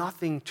 There's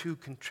nothing to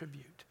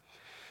contribute.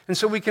 And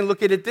so we can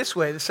look at it this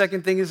way. The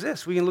second thing is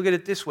this. We can look at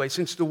it this way.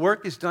 Since the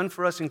work is done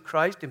for us in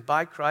Christ and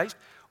by Christ,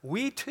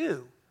 we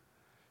too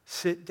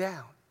sit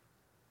down.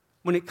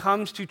 when it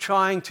comes to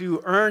trying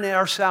to earn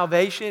our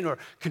salvation or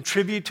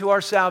contribute to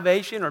our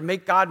salvation or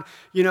make God,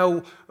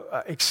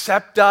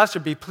 accept us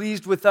or be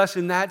pleased with us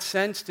in that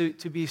sense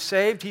to be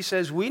saved. He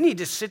says we need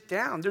to sit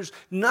down. There's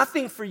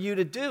nothing for you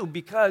to do,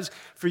 because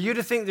for you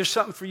to think there's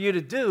something for you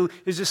to do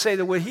is to say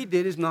that what he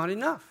did is not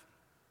enough.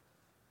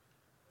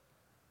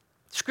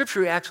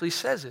 Scripture actually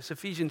says this,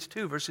 Ephesians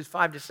 2, verses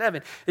 5 to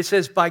 7. It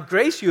says, by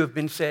grace you have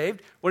been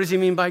saved. What does he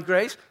mean by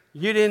grace?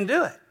 You didn't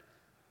do it.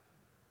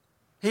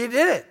 He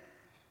did it.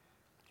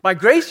 By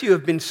grace you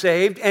have been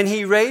saved, and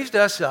he raised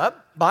us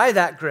up by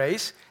that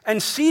grace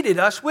and seated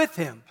us with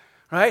him.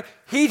 Right?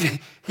 He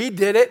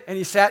did it, and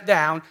he sat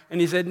down, and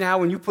he said, now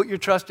when you put your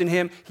trust in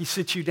him, he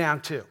sits you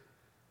down too.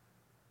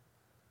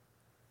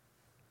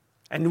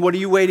 And what are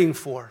you waiting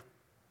for?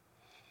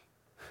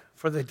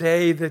 For the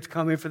day that's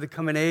coming, for the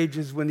coming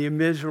ages, when the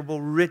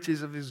immeasurable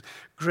riches of his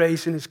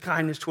grace and his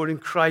kindness toward in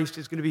Christ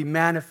is going to be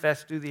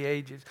manifest through the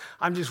ages.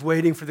 I'm just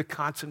waiting for the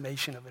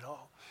consummation of it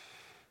all.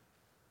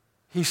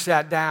 He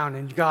sat down,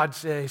 and God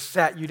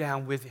sat you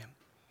down with him.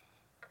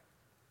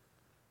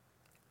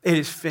 It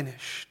is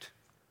finished.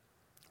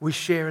 We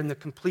share in the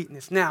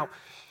completeness. Now,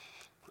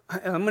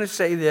 I'm going to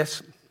say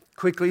this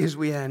quickly as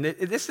we end.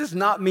 This does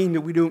not mean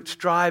that we don't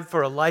strive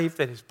for a life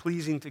that is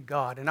pleasing to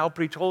God, and I'll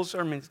preach whole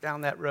sermons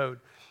down that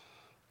road.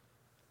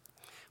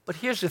 But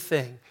here's the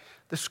thing.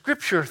 The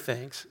Scripture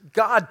thinks,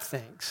 God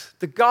thinks,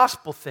 the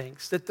gospel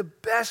thinks that the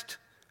best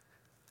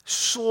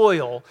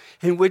soil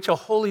in which a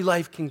holy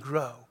life can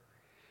grow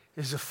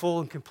is the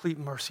full and complete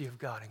mercy of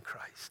God in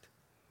Christ.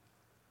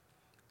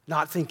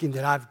 Not thinking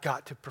that I've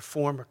got to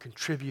perform or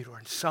contribute or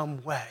in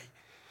some way,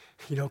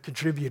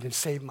 contribute and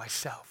save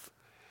myself.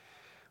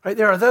 Right?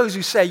 There are those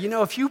who say,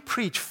 if you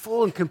preach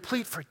full and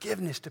complete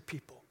forgiveness to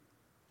people,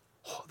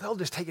 they'll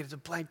just take it as a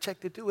blank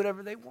check to do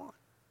whatever they want.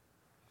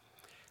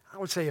 I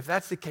would say if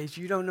that's the case,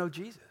 you don't know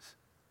Jesus.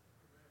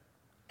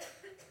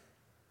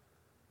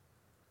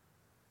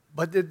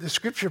 But the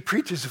Scripture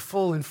preaches a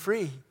full and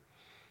free.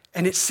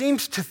 And it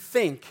seems to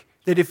think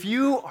that if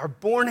you are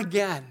born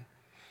again,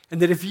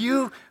 and that if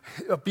you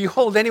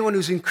behold anyone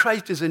who's in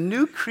Christ as a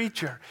new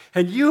creature,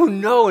 and you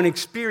know and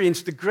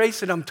experience the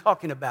grace that I'm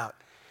talking about,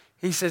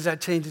 he says that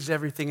changes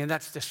everything, and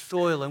that's the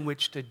soil in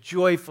which to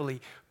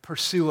joyfully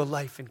pursue a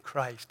life in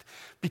Christ,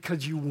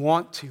 because you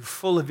want to,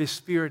 full of his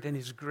Spirit and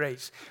his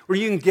grace, where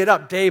you can get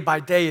up day by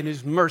day and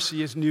his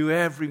mercy is new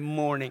every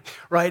morning,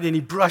 right? And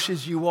he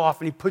brushes you off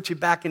and he puts you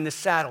back in the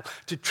saddle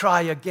to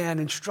try again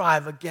and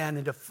strive again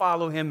and to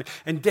follow him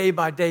and day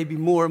by day be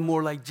more and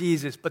more like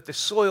Jesus. But the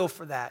soil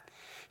for that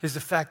is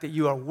the fact that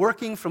you are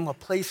working from a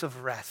place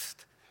of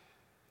rest.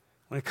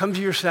 When it comes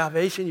to your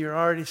salvation, you're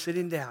already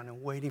sitting down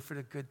and waiting for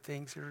the good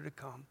things that are to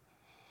come.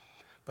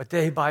 But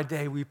day by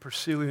day, we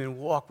pursue him and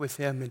walk with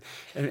him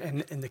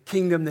and the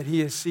kingdom that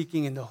he is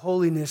seeking and the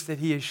holiness that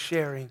he is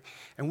sharing.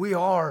 And we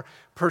are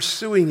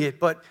pursuing it,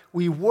 but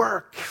we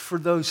work for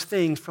those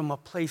things from a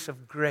place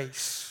of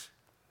grace.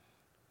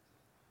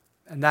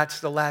 And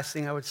that's the last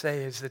thing I would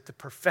say, is that the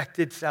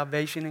perfected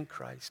salvation in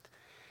Christ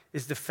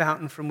is the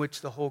fountain from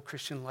which the whole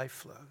Christian life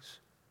flows.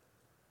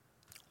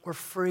 We're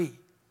free.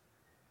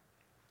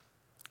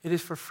 It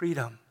is for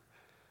freedom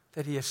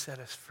that he has set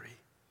us free.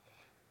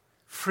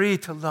 Free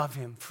to love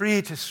him,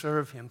 free to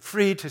serve him,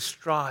 free to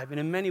strive, and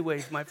in many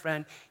ways, my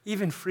friend,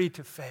 even free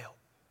to fail.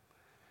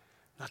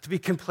 Not to be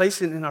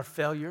complacent in our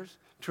failures,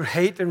 to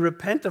hate and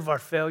repent of our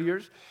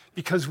failures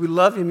because we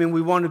love him and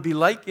we want to be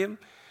like him.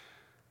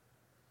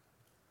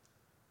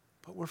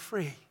 But we're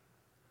free.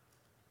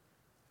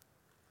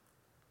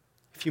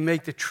 If you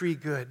make the tree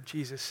good,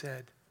 Jesus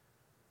said,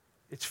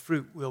 its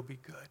fruit will be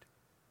good.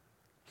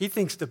 He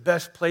thinks the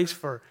best place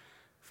for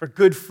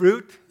good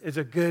fruit is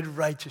a good,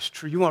 righteous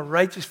tree. You want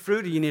righteous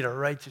fruit, or you need a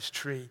righteous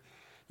tree?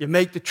 You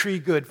make the tree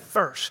good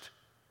first,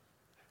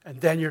 and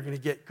then you're going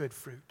to get good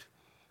fruit.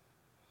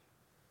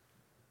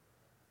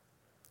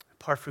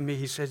 Apart from me,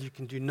 he says, you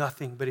can do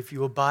nothing, but if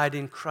you abide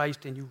in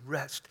Christ and you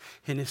rest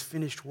in his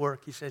finished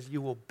work, he says,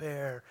 you will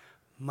bear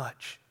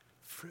much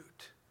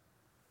fruit.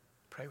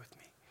 Pray with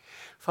me.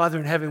 Father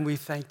in heaven, we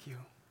thank you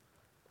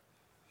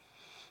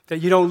that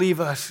you don't leave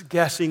us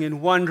guessing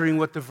and wondering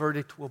what the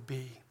verdict will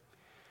be.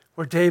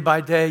 Where day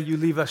by day you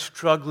leave us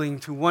struggling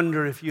to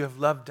wonder if you have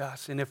loved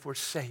us and if we're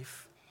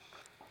safe.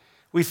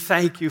 We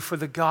thank you for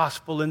the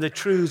gospel and the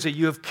truths that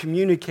you have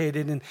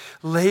communicated and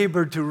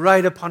labored to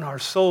write upon our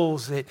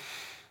souls, that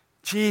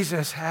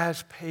Jesus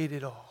has paid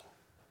it all.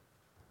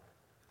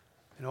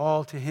 And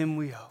all to him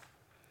we owe.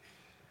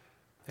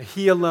 That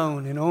he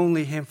alone and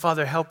only him.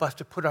 Father, help us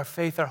to put our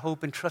faith, our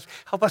hope, and trust.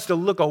 Help us to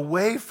look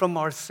away from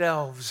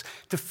ourselves,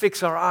 to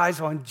fix our eyes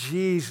on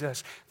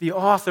Jesus, the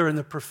author and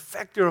the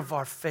perfecter of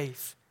our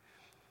faith,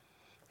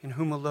 in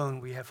whom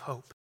alone we have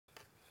hope.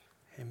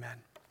 Amen.